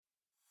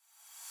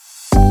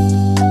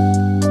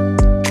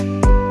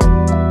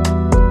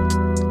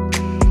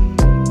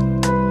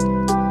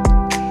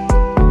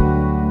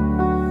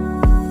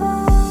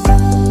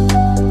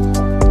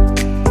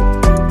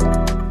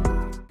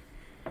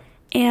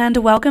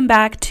and welcome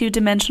back to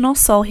Dimensional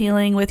Soul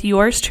Healing with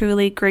yours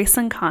truly,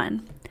 Grayson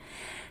Kahn.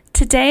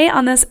 Today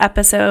on this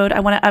episode, I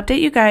want to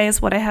update you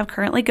guys what I have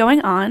currently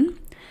going on.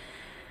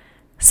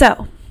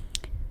 So,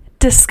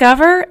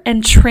 discover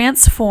and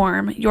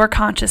transform your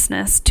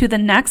consciousness to the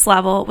next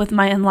level with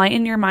my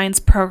Enlighten Your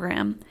Minds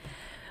program.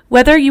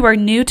 Whether you are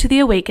new to the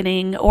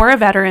awakening or a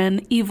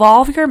veteran,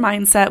 evolve your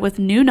mindset with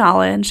new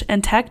knowledge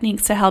and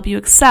techniques to help you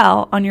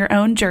excel on your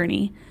own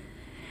journey.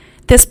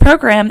 This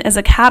program is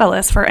a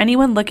catalyst for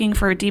anyone looking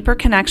for a deeper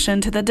connection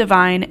to the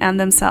divine and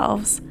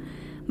themselves.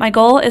 My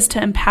goal is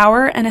to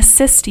empower and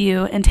assist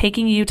you in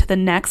taking you to the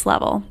next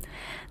level.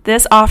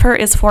 This offer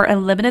is for a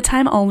limited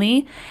time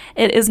only.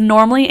 It is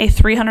normally a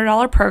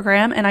 $300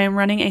 program, and I am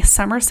running a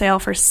summer sale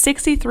for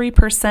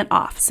 63%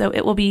 off. So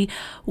it will be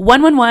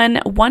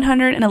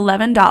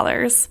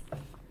 $111.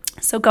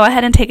 So go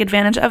ahead and take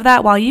advantage of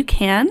that while you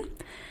can.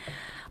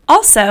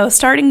 Also,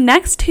 starting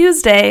next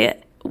Tuesday,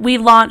 we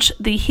launch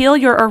the Heal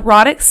Your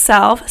Erotic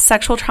Self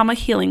Sexual Trauma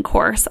Healing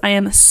course. I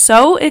am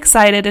so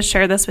excited to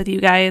share this with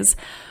you guys.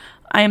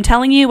 I am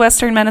telling you,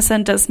 Western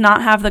medicine does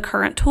not have the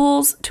current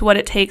tools to what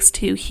it takes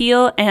to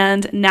heal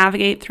and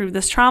navigate through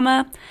this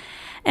trauma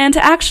and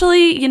to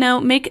actually,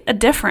 make a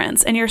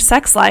difference in your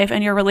sex life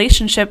and your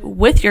relationship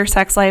with your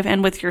sex life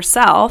and with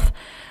yourself.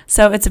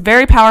 So it's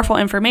very powerful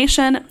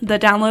information. The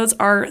downloads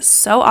are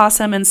so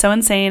awesome and so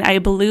insane. I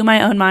blew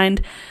my own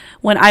mind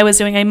when I was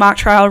doing a mock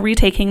trial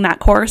retaking that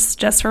course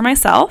just for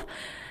myself.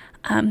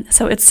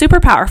 So it's super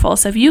powerful.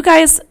 So if you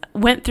guys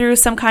went through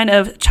some kind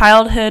of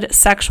childhood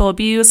sexual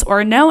abuse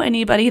or know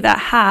anybody that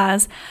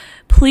has,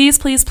 please,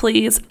 please,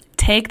 please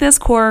take this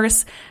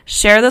course,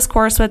 share this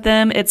course with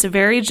them. It's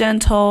very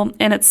gentle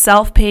and it's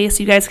self-paced.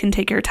 You guys can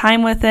take your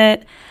time with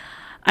it.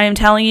 I am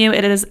telling you,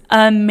 it is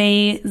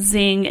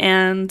amazing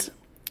and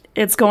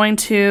it's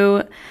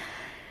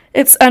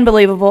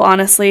unbelievable,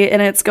 honestly,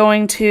 and it's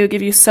going to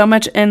give you so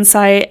much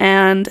insight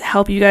and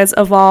help you guys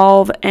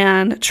evolve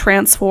and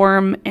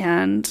transform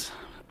and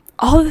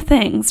all the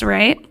things,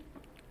 right?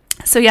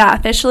 So yeah,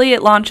 officially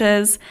it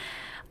launches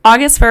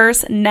August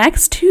 1st,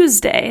 next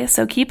Tuesday.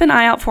 So keep an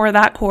eye out for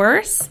that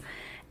course.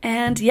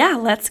 And yeah,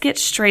 let's get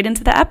straight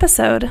into the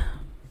episode.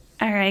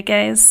 All right,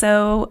 guys.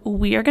 So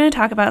we are going to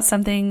talk about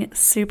something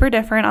super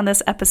different on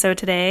this episode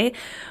today.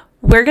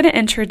 We're going to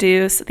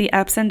introduce the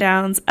ups and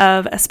downs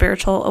of a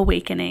spiritual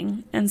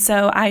awakening. And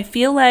so I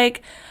feel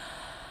like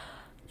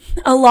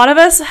a lot of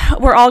us,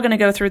 we're all going to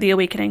go through the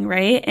awakening,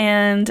 right?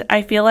 And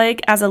I feel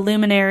like as a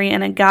luminary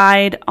and a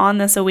guide on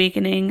this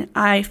awakening,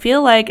 I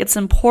feel like it's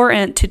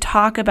important to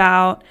talk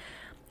about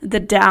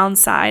the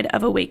downside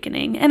of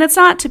awakening. And it's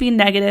not to be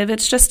negative.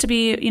 It's just to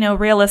be,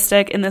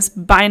 realistic in this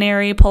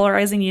binary,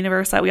 polarizing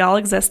universe that we all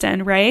exist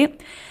in, right?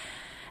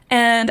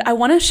 And I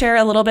want to share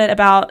a little bit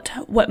about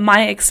what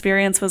my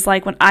experience was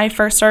like when I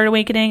first started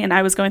awakening and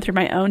I was going through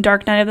my own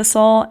dark night of the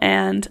soul.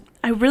 And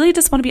I really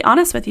just want to be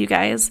honest with you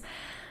guys.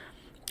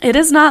 It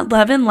is not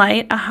love and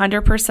light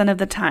 100% of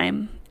the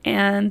time.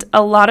 And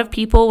a lot of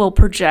people will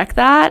project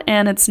that,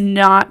 and it's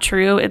not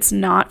true. It's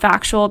not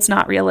factual. It's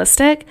not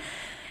realistic.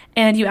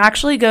 And you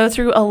actually go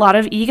through a lot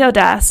of ego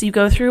deaths. You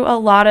go through a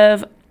lot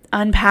of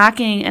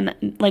unpacking and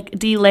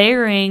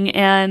delayering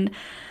and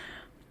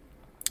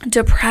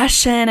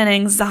depression and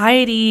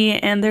anxiety,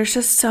 and there's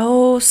just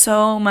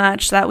so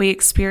much that we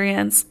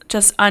experience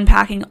just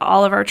unpacking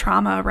all of our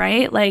trauma,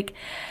 right?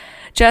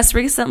 Just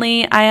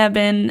recently, I have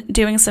been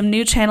doing some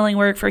new channeling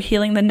work for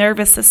healing the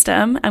nervous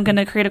system. I'm going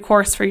to create a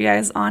course for you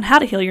guys on how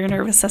to heal your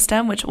nervous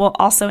system, which will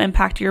also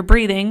impact your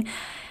breathing.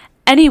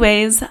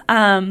 Anyways,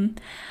 I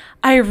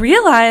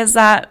realized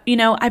that,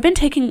 I've been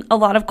taking a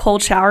lot of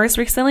cold showers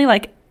recently,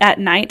 at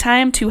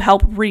nighttime, to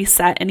help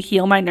reset and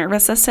heal my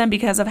nervous system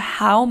because of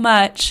how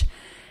much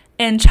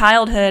in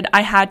childhood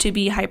I had to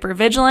be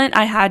hypervigilant.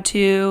 I had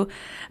to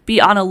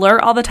be on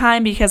alert all the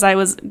time because I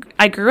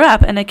grew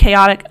up in a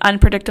chaotic,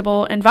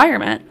 unpredictable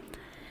environment.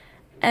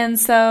 And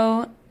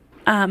so,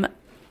 I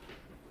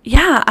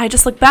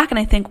just look back and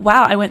I think,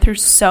 wow, I went through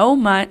so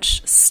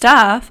much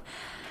stuff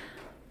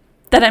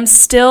that I'm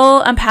still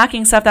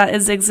unpacking stuff that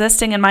is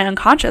existing in my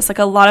unconscious.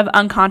 A lot of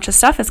unconscious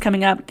stuff is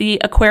coming up. The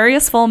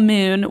Aquarius full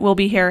moon will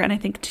be here in, I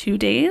think, 2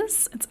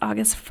 days. It's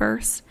August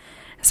 1st.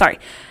 Sorry.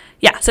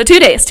 Yeah, so 2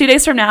 days. 2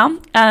 days from now,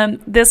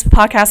 this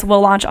podcast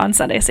will launch on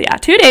Sunday. So yeah,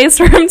 2 days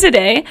from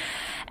today.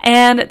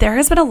 And there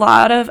has been a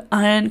lot of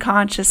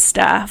unconscious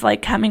stuff,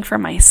 coming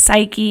from my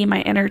psyche,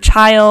 my inner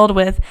child,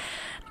 with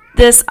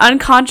this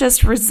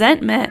unconscious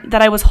resentment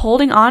that I was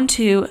holding on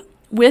to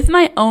with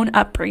my own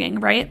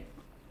upbringing, right?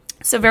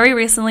 So very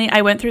recently,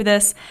 I went through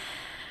this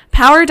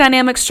power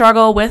dynamic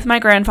struggle with my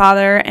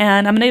grandfather,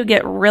 and I'm going to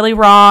get really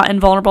raw and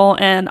vulnerable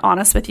and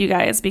honest with you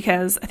guys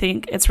because I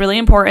think it's really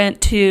important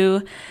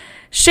to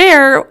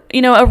share,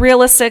 a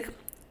realistic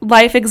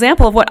life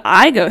example of what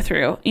I go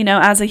through,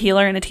 as a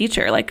healer and a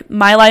teacher.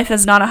 My life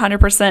is not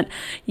 100%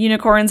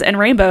 unicorns and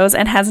rainbows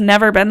and has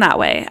never been that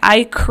way.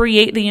 I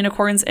create the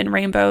unicorns and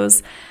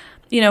rainbows,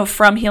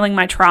 from healing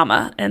my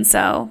trauma. And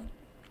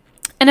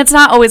it's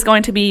not always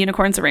going to be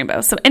unicorns and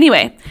rainbows. So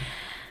anyway,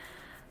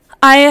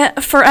 I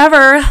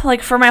forever,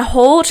 like for my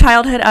whole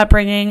childhood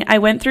upbringing, I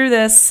went through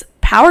this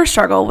power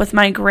struggle with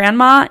my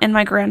grandma and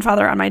my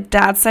grandfather on my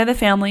dad's side of the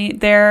family.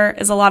 There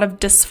is a lot of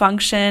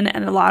dysfunction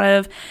and a lot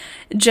of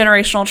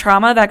generational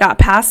trauma that got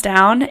passed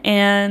down,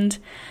 and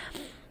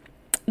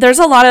there's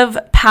a lot of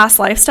past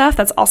life stuff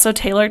that's also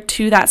tailored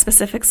to that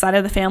specific side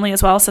of the family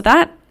as well. So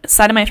that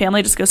side of my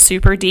family just goes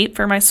super deep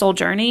for my soul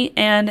journey.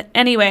 And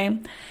anyway,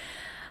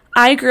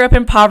 I grew up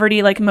in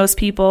poverty like most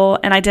people,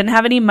 and I didn't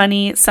have any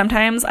money.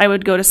 Sometimes I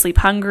would go to sleep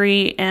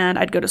hungry, and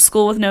I'd go to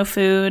school with no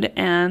food.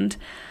 And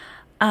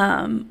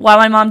while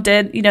my mom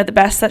did, the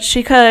best that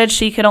she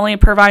could only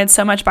provide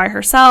so much by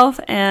herself.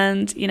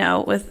 And,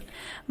 with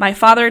my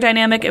father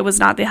dynamic, it was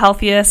not the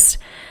healthiest,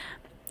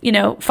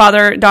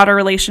 father-daughter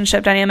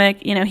relationship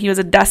dynamic. He was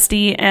a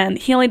dusty, and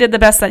he only did the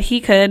best that he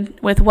could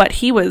with what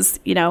he was,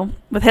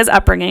 with his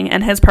upbringing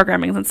and his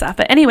programming and stuff.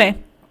 But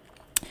anyway,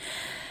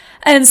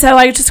 and so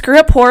I just grew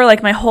up poor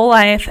like my whole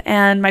life,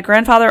 and my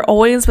grandfather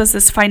always was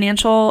this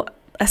financial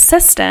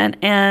assistant,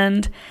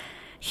 and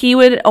he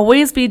would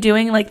always be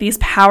doing like these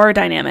power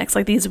dynamics,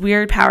 like these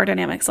weird power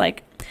dynamics,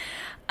 like,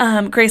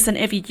 Grayson,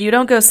 if you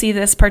don't go see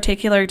this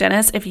particular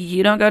dentist, if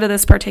you don't go to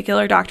this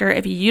particular doctor,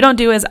 if you don't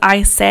do as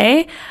I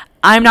say,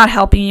 I'm not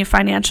helping you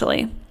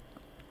financially.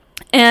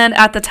 And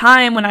at the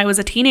time when I was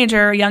a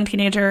young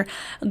teenager,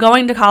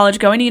 going to college,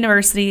 going to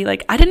university,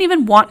 like I didn't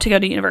even want to go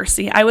to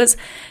university. I was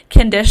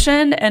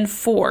conditioned and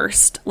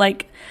forced.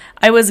 Like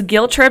I was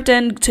guilt tripped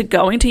into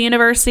going to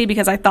university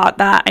because I thought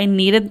that I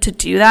needed to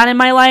do that in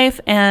my life.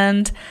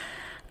 And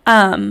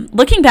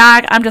looking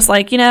back, I'm just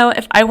like,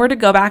 if I were to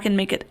go back and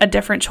make it a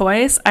different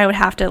choice, I would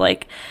have to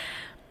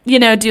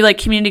do like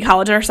community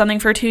college or something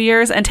for 2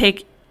 years and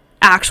take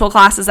actual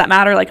classes that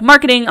matter, like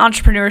marketing,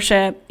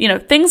 entrepreneurship,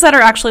 things that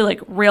are actually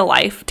like real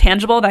life,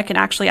 tangible, that can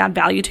actually add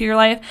value to your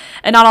life,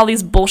 and not all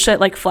these bullshit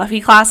like fluffy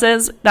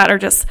classes that are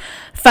just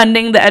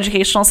funding the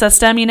educational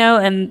system,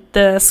 and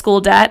the school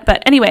debt.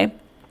 But anyway,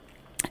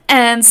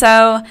 and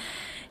so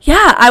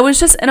yeah, I was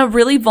just in a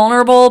really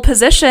vulnerable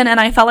position,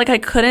 and I felt like I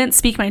couldn't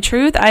speak my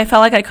truth. I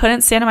felt like I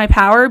couldn't stand in my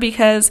power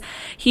because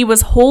he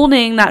was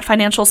holding that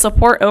financial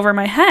support over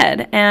my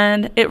head,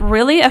 and it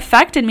really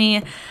affected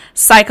me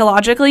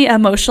psychologically,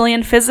 emotionally,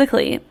 and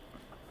physically.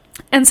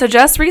 And so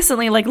just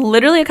recently, like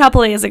literally a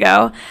couple of days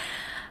ago,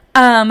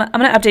 I'm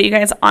going to update you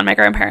guys on my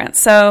grandparents.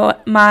 So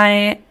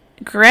my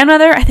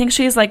grandmother, I think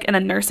she's like in a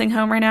nursing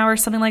home right now or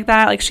something like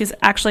that. Like she's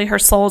actually, her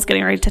soul is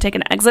getting ready to take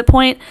an exit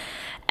point.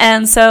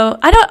 And so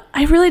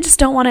I really just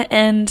don't want to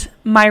end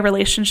my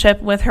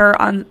relationship with her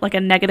on like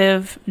a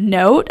negative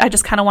note. I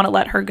just kind of want to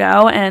let her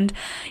go. And,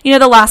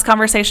 the last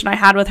conversation I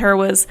had with her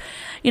was,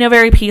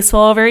 very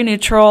peaceful, very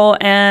neutral.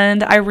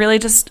 And I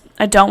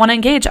don't want to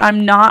engage.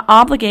 I'm not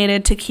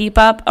obligated to keep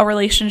up a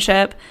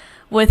relationship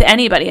with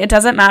anybody. It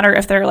doesn't matter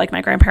if they're like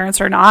my grandparents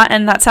or not.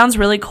 And that sounds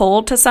really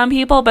cold to some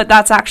people, but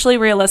that's actually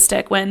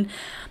realistic when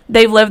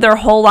they've lived their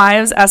whole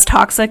lives as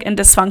toxic and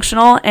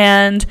dysfunctional,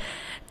 and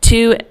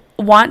to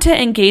want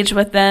to engage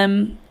with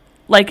them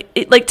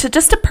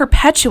to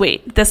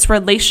perpetuate this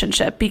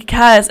relationship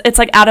because it's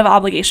like out of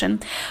obligation.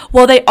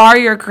 Well, they are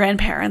your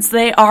grandparents.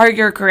 They are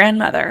your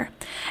grandmother.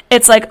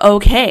 It's like,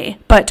 okay,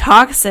 but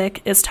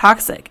toxic is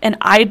toxic, and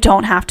I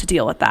don't have to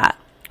deal with that,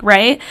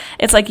 right?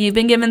 It's like you've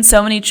been given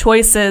so many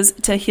choices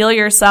to heal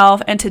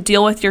yourself and to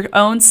deal with your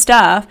own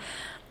stuff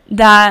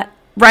that,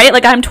 right?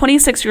 Like I'm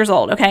 26 years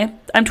old, okay?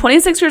 I'm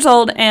 26 years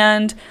old,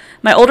 and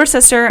my older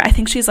sister, I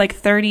think she's like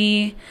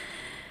 30.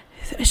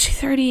 Is she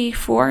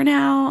 34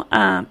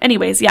 now?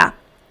 Anyways, yeah.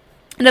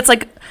 And it's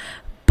like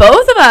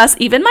both of us,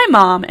 even my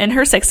mom in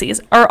her 60s,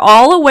 are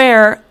all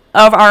aware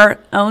of our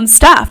own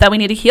stuff that we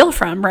need to heal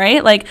from,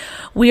 right? Like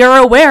we are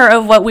aware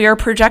of what we are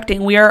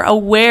projecting. We are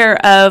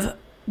aware of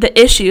the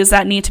issues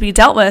that need to be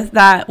dealt with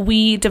that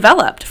we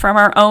developed from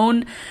our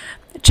own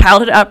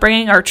childhood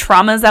upbringing, our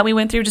traumas that we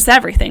went through, just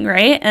everything,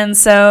 right? And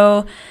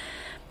so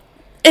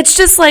it's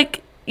just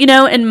like,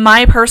 in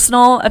my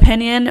personal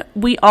opinion,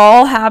 we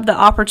all have the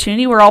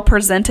opportunity. We're all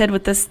presented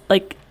with this,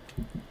 like,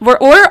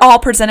 we're all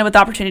presented with the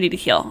opportunity to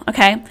heal,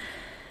 okay?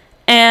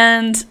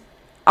 And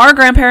our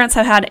grandparents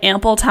have had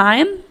ample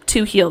time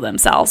to heal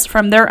themselves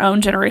from their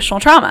own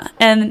generational trauma.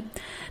 And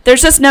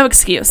there's just no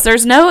excuse.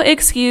 There's no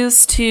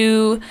excuse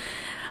to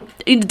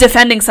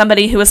defending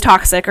somebody who is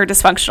toxic or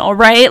dysfunctional,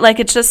 right?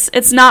 Like,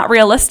 it's not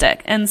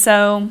realistic. And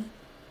so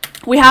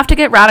we have to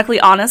get radically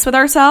honest with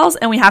ourselves,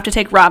 and we have to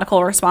take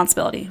radical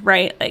responsibility,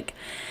 right? Like,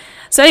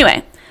 so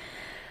anyway,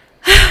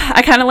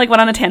 I kind of like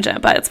went on a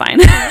tangent, but it's fine.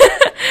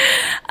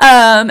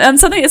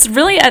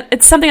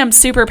 It's something I'm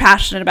super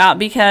passionate about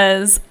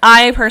because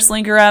I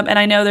personally grew up, and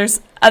I know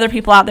there's other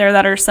people out there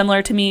that are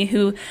similar to me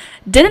who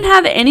didn't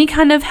have any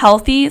kind of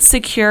healthy,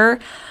 secure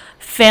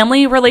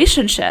family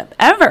relationship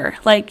ever.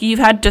 Like, you've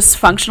had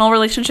dysfunctional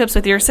relationships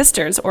with your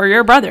sisters or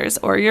your brothers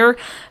or your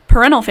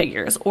parental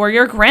figures or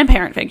your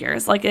grandparent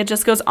figures. Like, it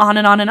just goes on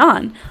and on and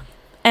on.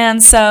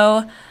 And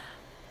so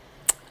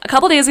a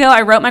couple days ago,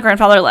 I wrote my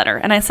grandfather a letter,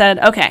 and I said,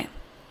 okay,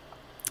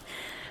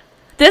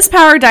 this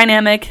power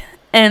dynamic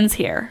ends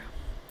here.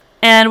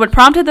 And what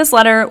prompted this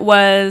letter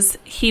was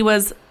he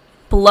was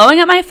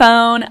blowing up my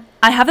phone.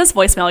 I have this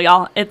voicemail,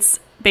 y'all. It's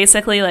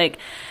basically like,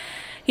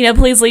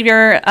 please leave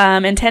your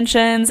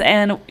intentions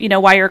and,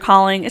 why you're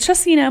calling. It's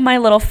just, my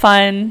little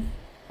fun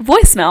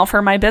voicemail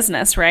for my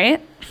business, right?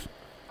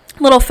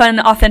 Little fun,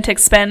 authentic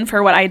spin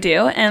for what I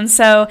do. And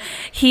so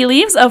he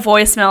leaves a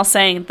voicemail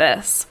saying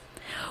this: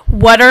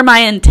 what are my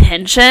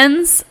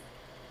intentions?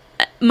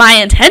 My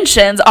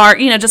intentions are,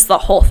 just the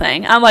whole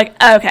thing. I'm like,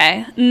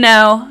 okay,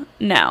 no.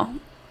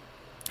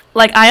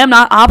 Like, I am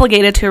not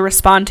obligated to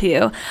respond to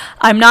you.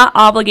 I'm not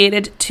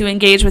obligated to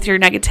engage with your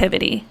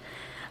negativity.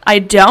 I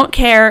don't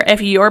care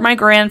if you're my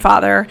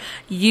grandfather.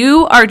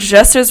 You are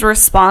just as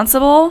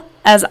responsible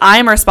as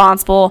I'm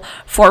responsible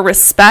for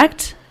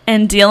respect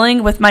and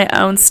dealing with my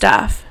own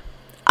stuff.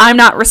 I'm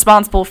not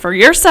responsible for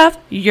your stuff.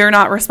 You're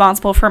not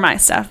responsible for my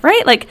stuff,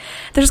 right? Like,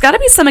 there's got to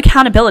be some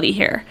accountability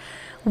here.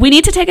 We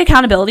need to take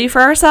accountability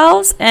for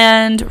ourselves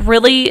and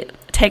really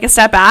take a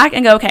step back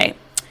and go, okay,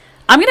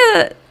 I'm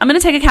gonna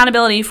take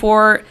accountability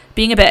for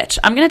being a bitch.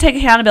 I'm gonna take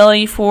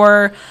accountability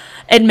for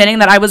admitting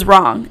that I was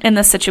wrong in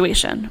this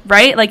situation,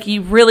 right? Like,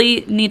 you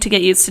really need to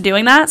get used to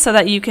doing that so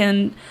that you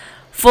can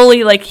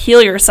fully like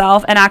heal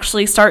yourself and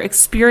actually start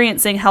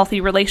experiencing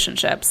healthy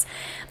relationships.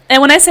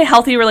 And when I say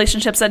healthy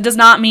relationships, that does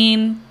not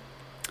mean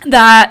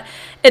that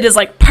it is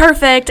like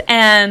perfect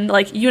and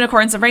like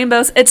unicorns and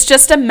rainbows. It's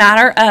just a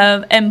matter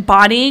of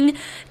embodying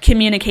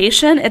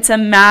communication. It's a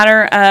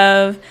matter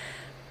of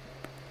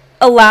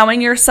allowing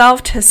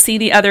yourself to see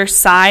the other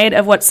side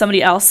of what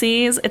somebody else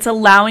sees. It's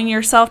allowing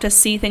yourself to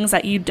see things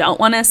that you don't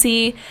want to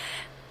see.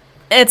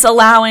 It's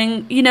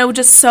allowing,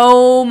 just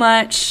so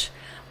much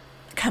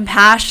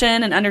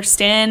compassion and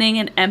understanding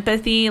and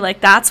empathy.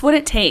 Like, that's what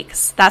it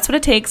takes. That's what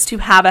it takes to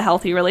have a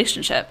healthy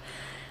relationship.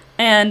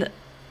 And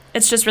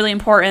it's just really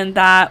important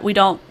that we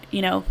don't,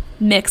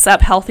 mix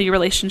up healthy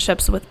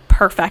relationships with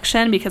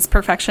perfection, because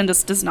perfection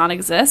just does not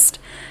exist.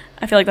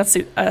 I feel like that's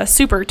a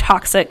super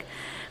toxic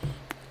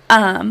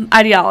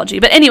ideology.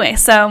 But anyway,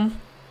 so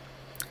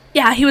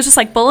yeah, he was just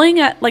like bullying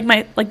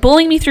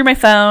me through my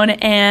phone,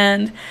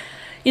 and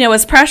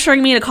was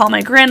pressuring me to call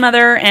my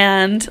grandmother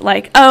and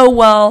like, oh,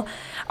 well,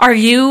 are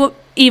you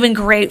even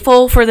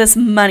grateful for this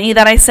money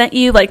that I sent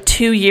you like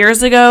 2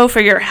 years ago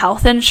for your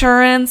health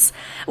insurance?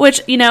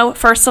 Which,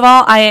 first of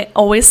all, I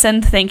always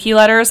send thank you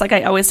letters. Like,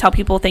 I always tell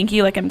people thank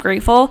you, like I'm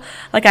grateful.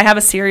 Like, I have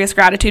a serious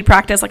gratitude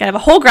practice. Like, I have a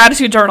whole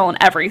gratitude journal and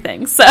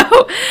everything. So,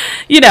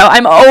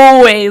 I'm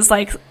always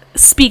like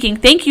speaking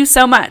thank you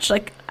so much.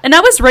 Like, and I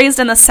was raised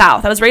in the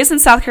South. I was raised in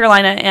South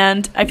Carolina,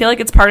 and I feel like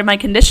it's part of my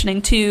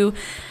conditioning to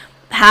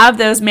have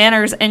those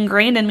manners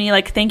ingrained in me,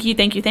 like thank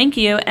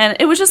you. And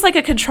it was just like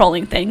a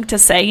controlling thing to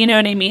say, you know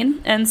what I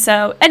mean? And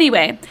so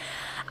anyway,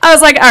 I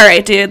was like, all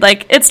right, dude,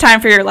 like, it's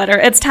time for your letter.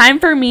 It's time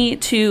for me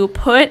to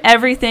put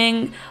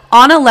everything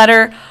on a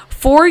letter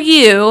for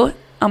you.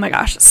 Oh my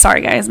gosh,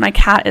 sorry guys, my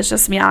cat is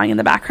just meowing in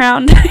the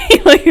background. He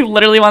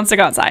literally wants to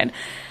go outside.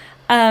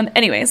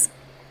 Anyways,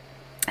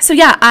 so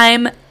yeah,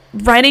 I'm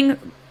writing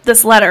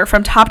this letter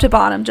from top to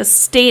bottom,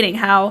 just stating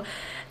how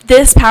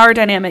this power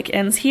dynamic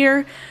ends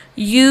here.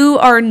 You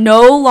are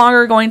no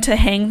longer going to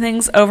hang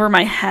things over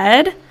my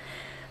head.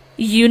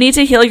 You need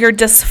to heal your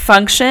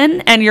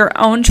dysfunction and your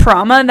own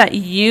trauma that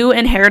you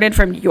inherited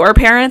from your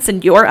parents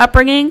and your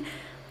upbringing.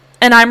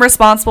 And I'm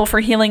responsible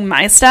for healing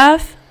my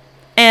stuff.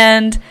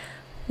 And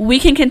we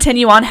can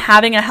continue on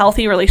having a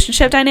healthy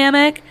relationship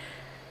dynamic,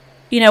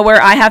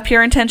 where I have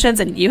pure intentions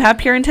and you have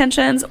pure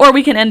intentions, or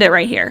we can end it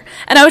right here.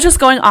 And I was just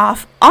going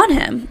off on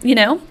him,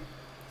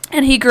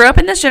 And he grew up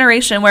in this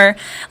generation where,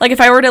 like, if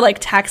I were to, like,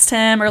 text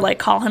him or, like,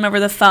 call him over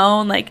the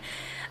phone, like,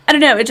 I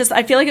don't know,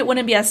 I feel like it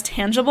wouldn't be as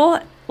tangible,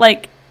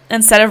 like,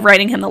 instead of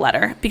writing him the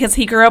letter, because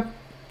he grew up,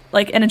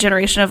 like, in a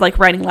generation of, like,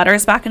 writing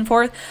letters back and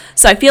forth.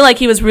 So I feel like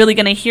he was really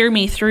going to hear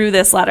me through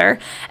this letter.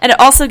 And it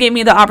also gave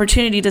me the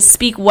opportunity to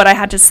speak what I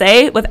had to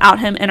say without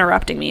him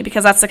interrupting me,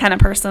 because that's the kind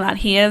of person that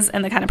he is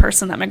and the kind of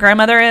person that my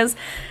grandmother is.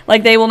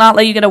 Like, they will not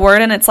let you get a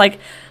word in. It's like,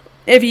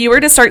 if you were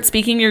to start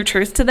speaking your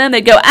truth to them,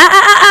 they'd go,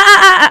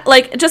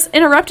 like, just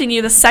interrupting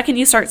you the second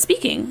you start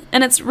speaking.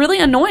 And it's really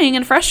annoying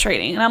and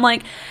frustrating. And I'm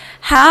like,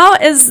 how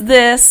is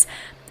this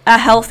a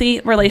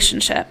healthy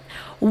relationship?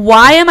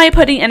 Why am I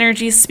putting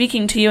energy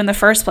speaking to you in the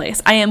first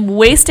place? I am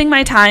wasting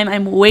my time.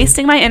 I'm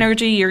wasting my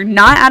energy. You're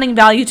not adding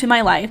value to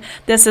my life.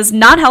 This is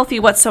not healthy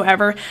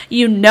whatsoever.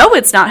 You know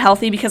it's not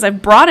healthy because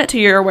I've brought it to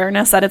your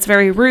awareness that it's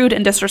very rude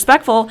and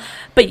disrespectful,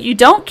 but you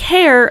don't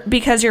care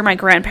because you're my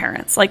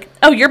grandparents. Like,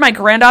 oh, you're my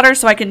granddaughter,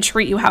 so I can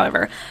treat you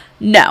however.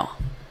 No.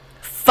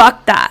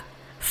 Fuck that.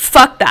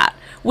 Fuck that.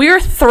 We're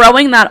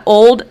throwing that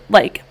old,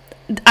 like,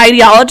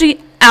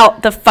 ideology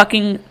out the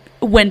fucking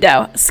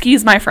window.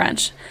 Excuse my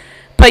French.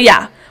 But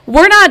yeah,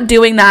 we're not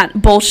doing that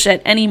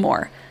bullshit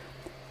anymore.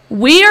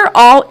 We are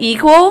all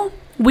equal.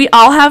 We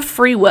all have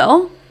free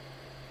will.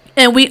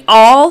 And we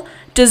all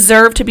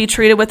deserve to be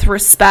treated with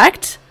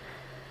respect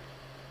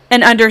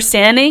and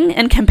understanding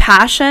and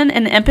compassion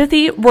and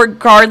empathy,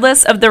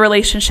 regardless of the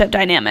relationship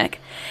dynamic.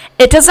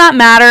 It does not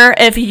matter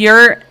if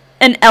you're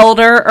an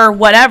elder or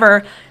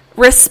whatever.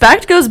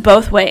 Respect goes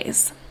both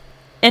ways.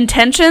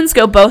 Intentions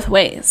go both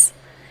ways.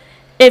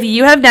 if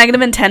you have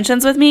negative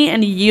intentions with me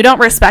and you don't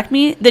respect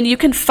me, then you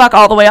can fuck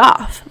all the way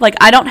off. Like,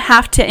 I don't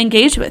have to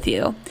engage with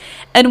you.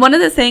 And one of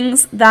the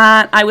things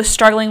that I was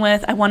struggling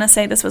with, I want to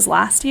say this was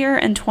last year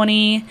in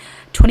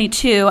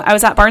 2022, I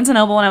was at Barnes &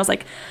 Noble and I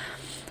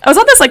was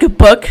on this like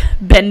book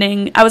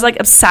bending. I was like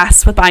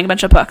obsessed with buying a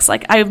bunch of books.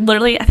 Like, I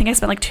think I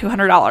spent like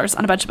 $200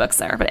 on a bunch of books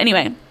there. But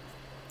anyway,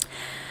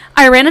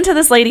 I ran into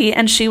this lady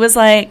and she was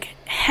like,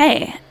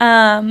 hey,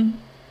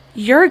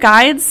 your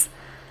guides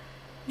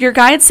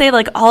say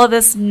like all of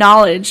this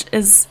knowledge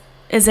is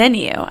in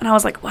you. And I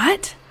was like,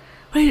 what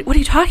are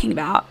you talking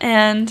about?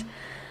 And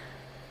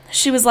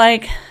she was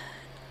like,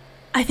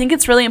 I think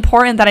it's really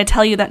important that I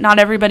tell you that not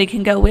everybody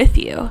can go with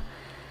you.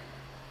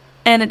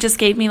 And it just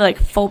gave me like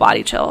full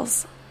body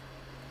chills.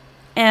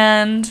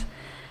 And,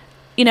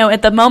 you know,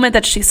 at the moment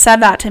that she said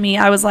that to me,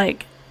 I was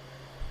like,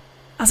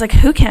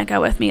 who can't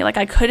go with me? Like,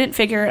 I couldn't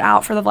figure it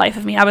out for the life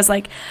of me. I was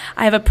like,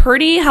 I have a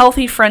pretty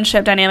healthy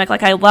friendship dynamic.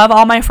 Like, I love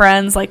all my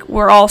friends. Like,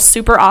 we're all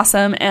super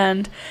awesome.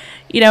 And,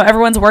 you know,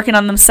 everyone's working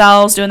on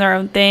themselves, doing their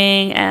own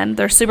thing. And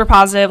they're super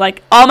positive.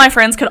 Like, all my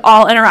friends could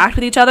all interact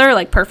with each other,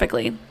 like,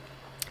 perfectly.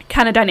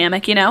 Kind of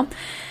dynamic, you know?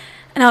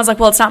 And I was like,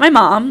 well, it's not my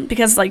mom,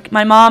 because, like,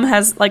 my mom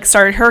has, like,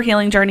 started her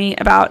healing journey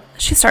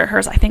she started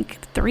hers, I think,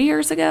 3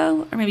 years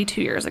ago, or maybe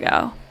 2 years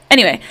ago.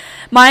 Anyway,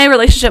 my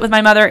relationship with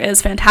my mother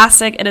is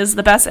fantastic. It is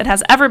the best it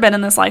has ever been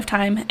in this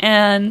lifetime.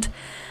 And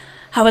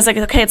I was like,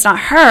 okay, it's not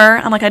her.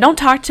 I'm like, I don't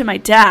talk to my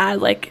dad.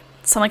 Like,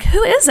 so I'm like,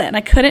 who is it? And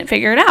I couldn't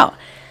figure it out.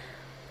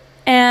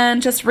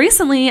 And just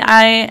recently,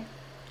 I,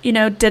 you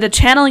know, did a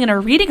channeling and a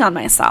reading on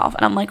myself.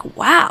 And I'm like,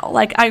 wow,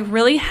 like, I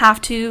really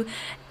have to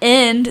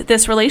end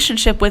this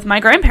relationship with my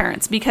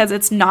grandparents because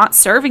it's not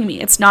serving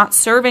me. It's not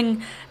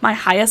serving my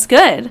highest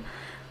good.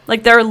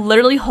 Like, they're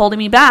literally holding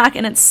me back.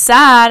 And it's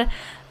sad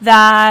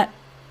that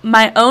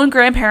my own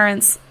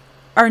grandparents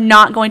are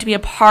not going to be a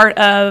part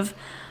of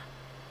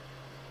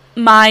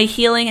my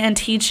healing and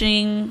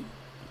teaching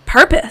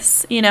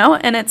purpose, you know?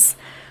 And it's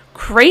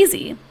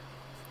crazy.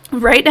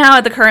 Right now,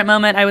 at the current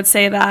moment, I would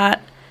say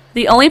that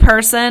the only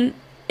person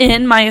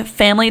in my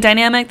family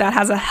dynamic that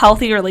has a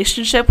healthy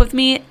relationship with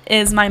me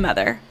is my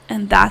mother.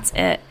 And that's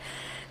it.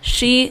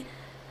 She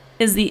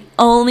is the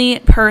only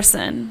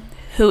person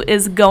who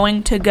is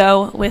going to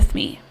go with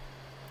me.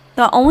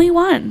 The only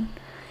one.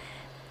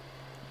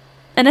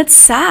 And it's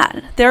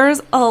sad.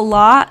 There's a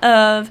lot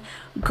of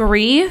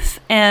grief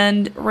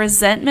and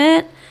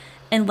resentment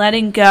and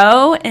letting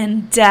go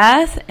and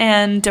death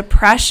and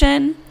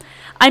depression.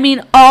 I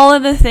mean, all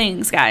of the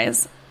things,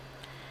 guys.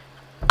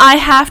 I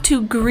have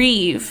to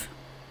grieve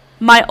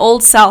my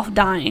old self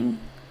dying.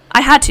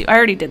 I had to. I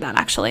already did that,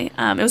 actually.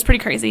 It was pretty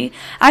crazy.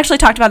 I actually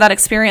talked about that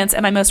experience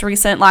in my most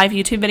recent live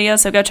YouTube video,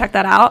 so go check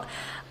that out.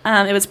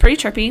 It was pretty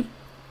trippy.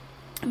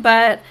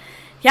 But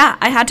yeah,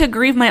 I had to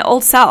grieve my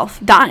old self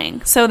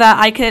dying so that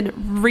I could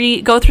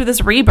go through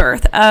this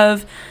rebirth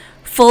of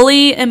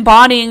fully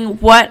embodying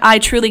what I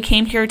truly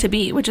came here to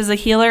be, which is a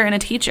healer and a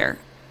teacher.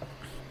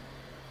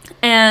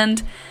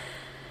 And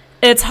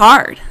it's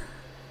hard.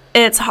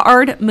 It's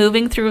hard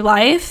moving through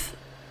life,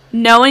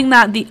 knowing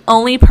that the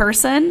only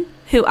person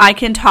who I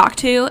can talk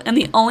to and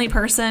the only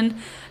person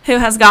who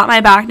has got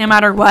my back no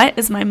matter what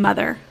is my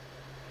mother.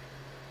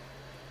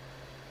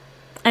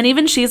 And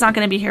even she's not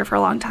going to be here for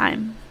a long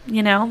time,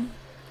 you know?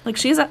 Like,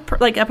 she's up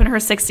in her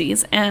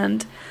 60s,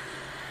 and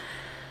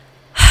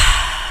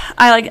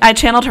I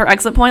channeled her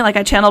exit point. Like,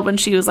 I channeled when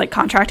she was, like,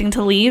 contracting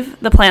to leave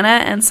the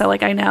planet, and so,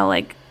 like, I know,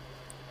 like,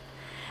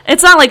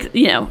 it's not, like,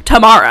 you know,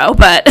 tomorrow,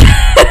 but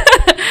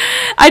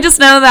I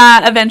just know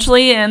that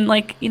eventually in,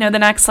 like, you know, the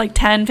next, like,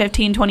 10,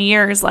 15, 20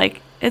 years,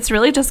 like, it's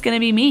really just going to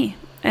be me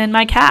and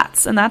my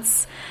cats, and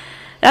that's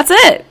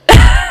it.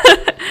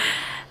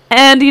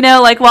 And, you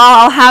know, like, while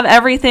I'll have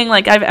everything,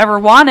 like, I've ever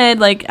wanted,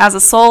 like, as a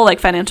soul, like,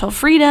 financial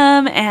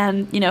freedom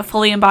and, you know,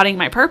 fully embodying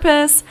my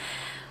purpose,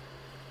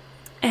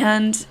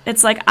 and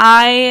it's like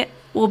I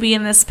will be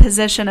in this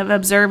position of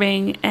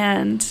observing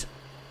and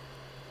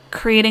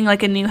creating,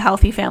 like, a new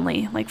healthy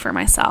family, like, for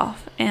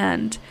myself.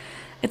 And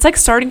it's, like,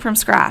 starting from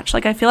scratch.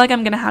 Like, I feel like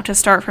I'm going to have to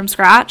start from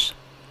scratch,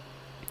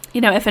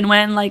 you know, if and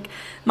when, like,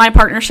 my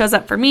partner shows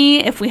up for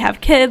me, if we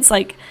have kids,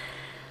 like,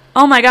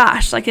 oh my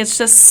gosh, like, it's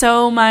just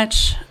so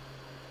much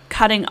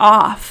cutting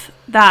off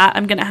that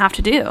I'm going to have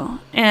to do.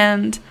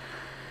 And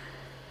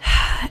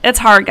it's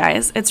hard,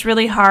 guys. It's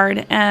really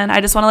hard. And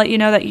I just want to let you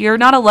know that you're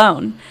not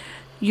alone.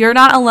 You're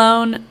not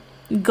alone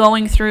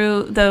going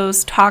through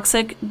those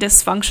toxic,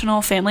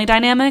 dysfunctional family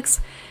dynamics.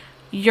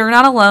 You're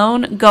not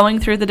alone going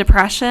through the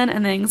depression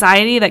and the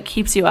anxiety that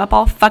keeps you up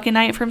all fucking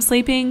night from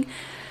sleeping.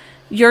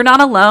 You're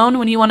not alone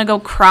when you want to go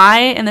cry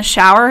in the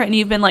shower and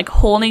you've been, like,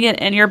 holding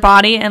it in your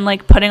body and,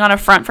 like, putting on a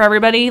front for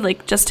everybody,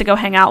 like, just to go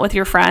hang out with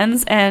your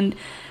friends. And,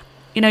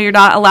 you know, you're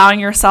not allowing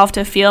yourself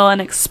to feel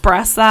and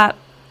express that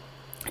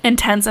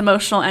intense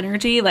emotional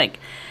energy. Like,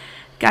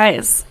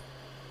 guys,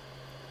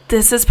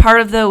 this is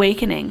part of the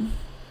awakening.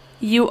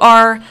 You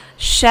are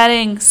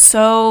shedding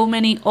so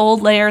many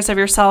old layers of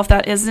yourself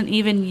that isn't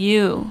even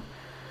you.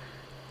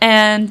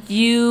 And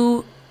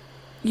you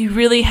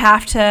really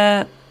have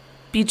to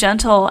be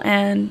gentle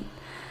and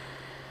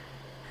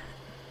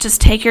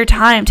just take your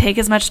time. Take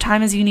as much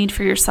time as you need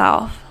for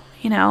yourself,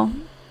 you know.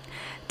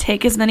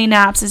 Take as many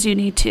naps as you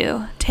need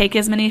to. Take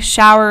as many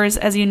showers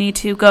as you need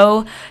to.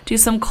 Go do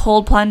some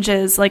cold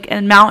plunges, like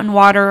in mountain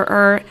water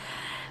or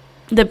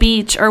the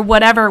beach or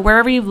whatever,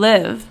 wherever you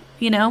live,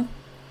 you know.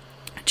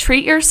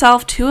 Treat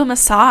yourself to a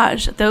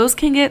massage. Those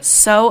can get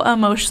so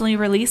emotionally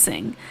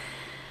releasing.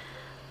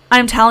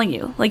 I'm telling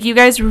you, like, you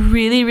guys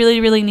really, really,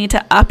 really need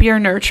to up your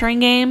nurturing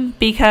game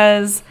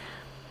because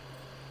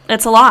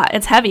it's a lot.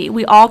 It's heavy.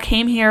 We all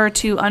came here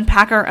to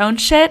unpack our own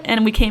shit,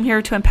 and we came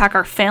here to unpack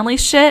our family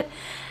shit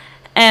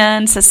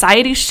and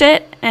society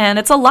shit, and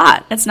it's a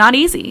lot. It's not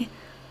easy.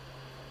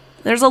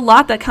 There's a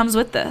lot that comes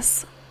with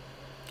this.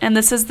 And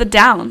this is the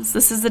downs.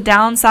 This is the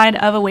downside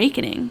of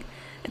awakening.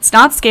 It's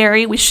not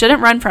scary. We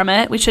shouldn't run from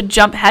it. We should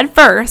jump head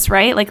first,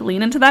 right? Like,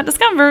 lean into that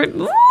discomfort.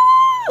 Ooh,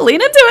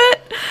 lean into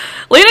it.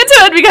 Lean into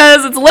it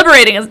because it's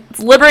liberating. It's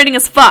liberating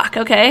as fuck,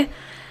 okay?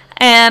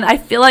 And I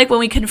feel like when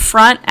we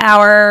confront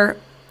our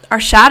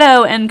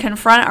shadow and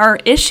confront our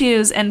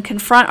issues and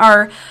confront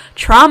our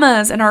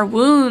traumas and our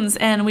wounds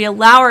and we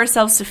allow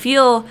ourselves to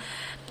feel,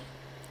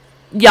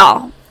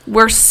 y'all,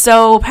 we're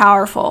so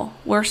powerful.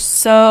 We're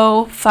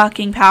so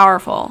fucking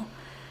powerful.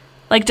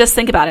 Like, just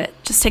think about it.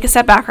 Just take a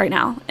step back right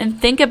now and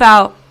think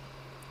about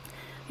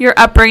your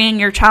upbringing,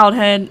 your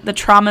childhood, the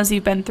traumas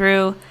you've been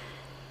through,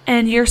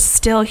 and you're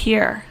still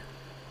here.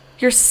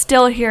 You're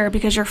still here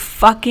because you're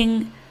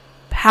fucking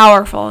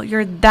powerful.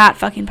 You're that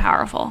fucking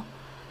powerful.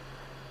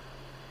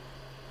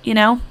 You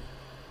know?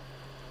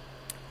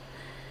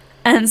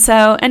 And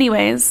so,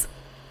 anyways,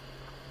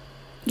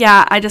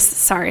 yeah,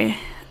 sorry.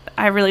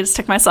 I really just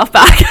took myself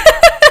back.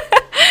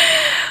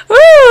 Woo!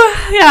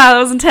 Yeah, that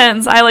was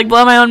intense. I, like,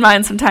 blow my own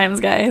mind sometimes,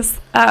 guys.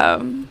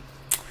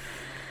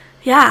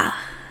 Yeah,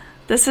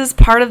 this is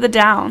part of the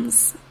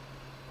downs.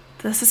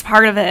 This is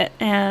part of it.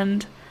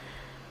 And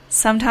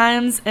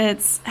sometimes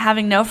it's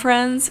having no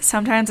friends.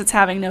 Sometimes it's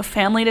having no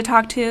family to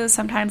talk to.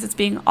 Sometimes it's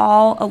being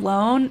all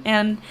alone.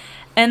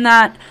 And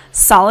that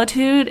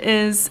solitude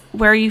is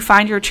where you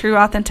find your true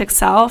authentic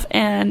self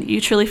and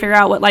you truly figure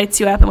out what lights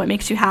you up and what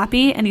makes you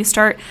happy, and you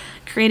start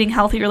creating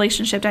healthy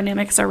relationship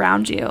dynamics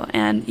around you,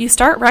 and you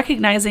start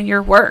recognizing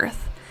your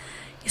worth.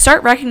 You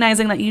start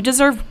recognizing that you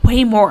deserve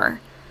way more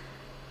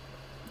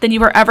than you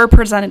were ever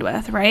presented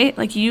with, right?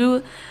 Like,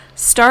 you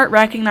start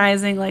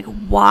recognizing, like,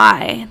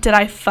 why did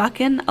I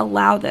fucking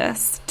allow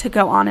this to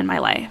go on in my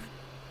life?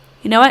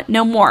 You know what?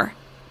 No more.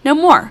 No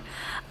more.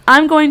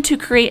 I'm going to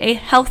create a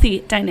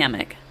healthy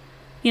dynamic.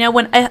 You know,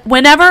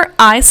 whenever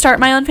I start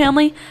my own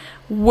family,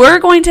 we're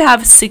going to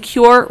have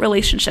secure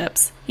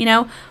relationships. You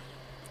know,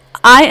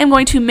 I am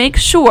going to make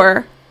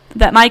sure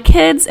that my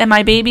kids and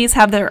my babies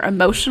have their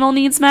emotional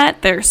needs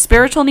met, their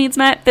spiritual needs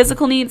met,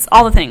 physical needs,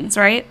 all the things,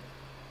 right?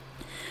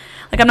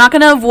 Like, I'm not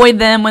going to avoid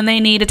them when they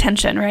need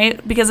attention,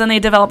 right? Because then they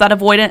develop that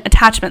avoidant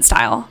attachment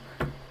style.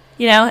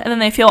 You know, and then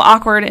they feel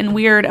awkward and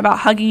weird about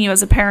hugging you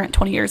as a parent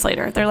 20 years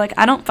later. They're like,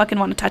 I don't fucking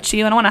want to touch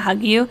you. I don't want to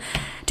hug you.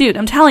 Dude,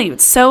 I'm telling you,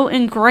 it's so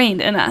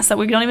ingrained in us that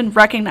we don't even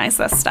recognize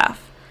this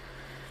stuff.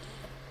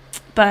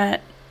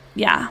 But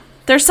yeah,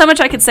 there's so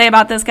much I could say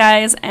about this,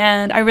 guys.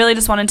 And I really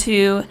just wanted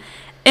to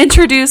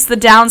introduce the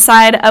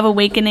downside of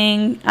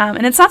awakening.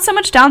 And it's not so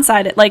much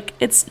downside.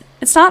 It's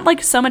not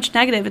like so much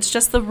negative. It's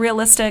just the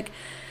realistic,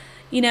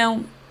 you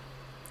know,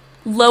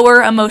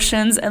 lower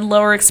emotions and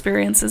lower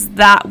experiences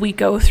that we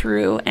go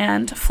through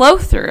and flow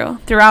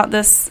throughout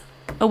this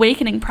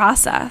awakening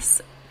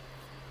process.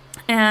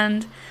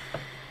 And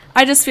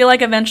I just feel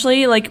like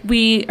eventually, like,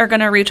 we are going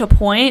to reach a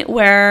point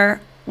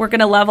where we're going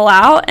to level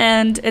out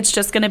and it's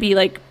just going to be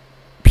like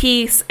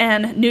peace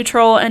and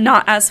neutral and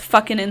not as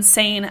fucking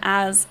insane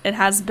as it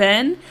has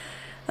been.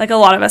 Like, a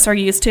lot of us are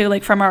used to,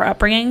 like, from our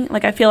upbringing.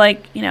 Like, I feel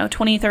like, you know,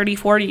 20, 30,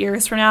 40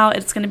 years from now,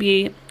 it's going to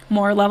be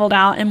more leveled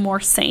out and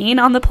more sane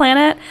on the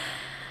planet.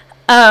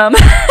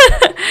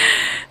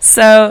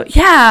 So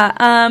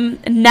yeah,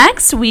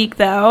 next week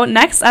though,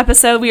 next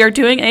episode, we are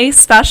doing a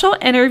special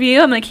interview.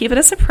 I'm going to keep it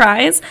a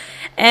surprise.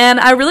 And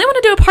I really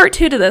want to do a part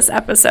 2 to this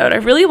episode. I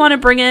really want to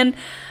bring in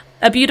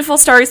a beautiful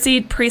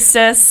starseed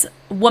priestess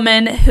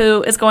woman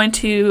who is going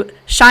to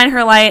shine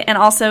her light and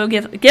also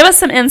give us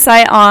some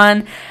insight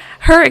on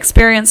her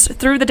experience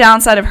through the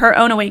downside of her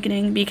own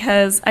awakening,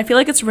 because I feel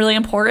like it's really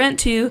important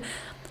to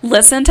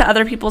listen to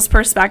other people's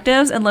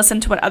perspectives and listen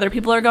to what other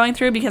people are going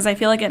through, because I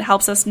feel like it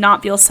helps us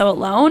not feel so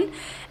alone,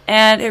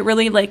 and it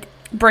really, like,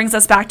 brings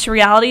us back to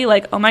reality.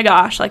 Like, oh my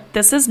gosh, like,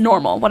 this is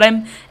normal. What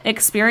I'm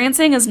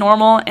experiencing is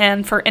normal,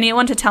 and for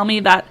anyone to tell me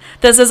that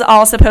this is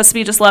all supposed to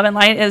be just love and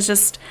light is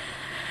just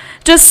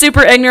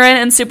super ignorant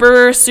and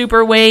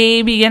super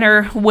way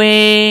beginner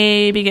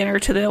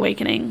to the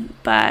awakening.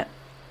 But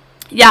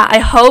yeah, I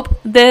hope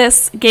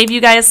this gave you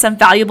guys some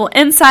valuable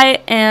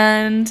insight,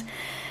 and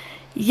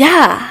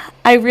yeah,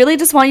 I really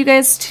just want you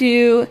guys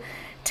to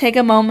take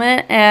a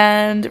moment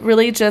and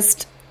really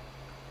just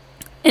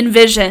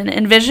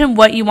envision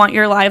what you want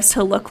your lives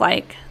to look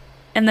like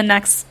in the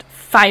next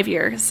 5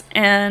 years.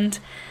 And,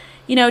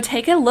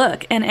 take a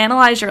look and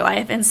analyze your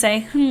life and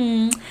say,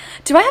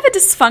 do I have a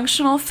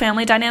dysfunctional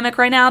family dynamic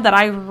right now that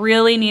I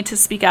really need to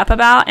speak up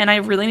about, and I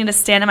really need to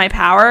stand in my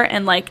power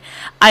and like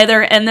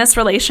either end this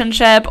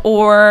relationship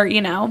or,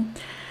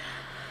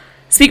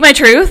 speak my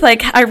truth?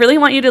 Like, I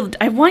want you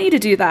to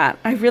do that.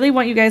 I really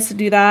want you guys to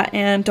do that,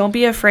 and don't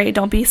be afraid.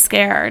 Don't be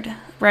scared,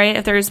 right?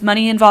 If there's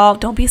money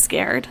involved, don't be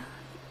scared.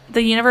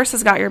 The universe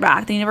has got your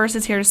back. The universe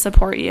is here to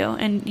support you.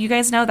 And you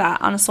guys know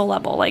that on a soul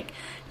level. Like,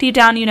 deep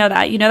down, you know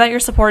that. You know that you're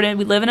supported.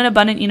 We live in an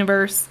abundant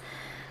universe.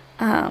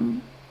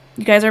 You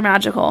guys are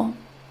magical.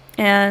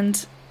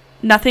 And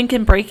nothing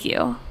can break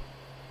you.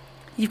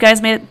 You guys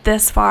made it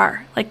this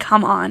far. Like,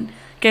 come on.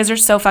 You guys are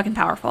so fucking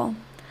powerful.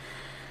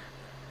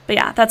 But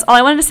yeah, that's all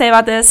I wanted to say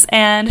about this.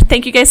 And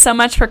thank you guys so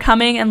much for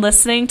coming and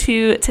listening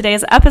to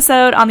today's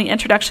episode on the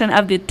introduction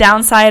of the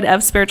downside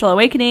of spiritual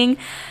awakening.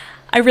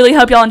 I really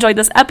hope y'all enjoyed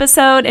this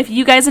episode. If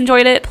you guys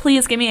enjoyed it,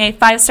 please give me a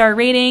 5-star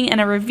rating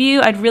and a review.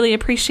 I'd really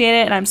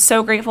appreciate it. And I'm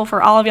so grateful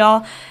for all of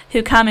y'all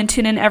who come and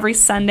tune in every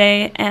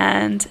Sunday.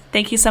 And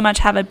thank you so much.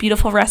 Have a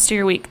beautiful rest of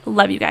your week.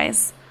 Love you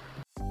guys.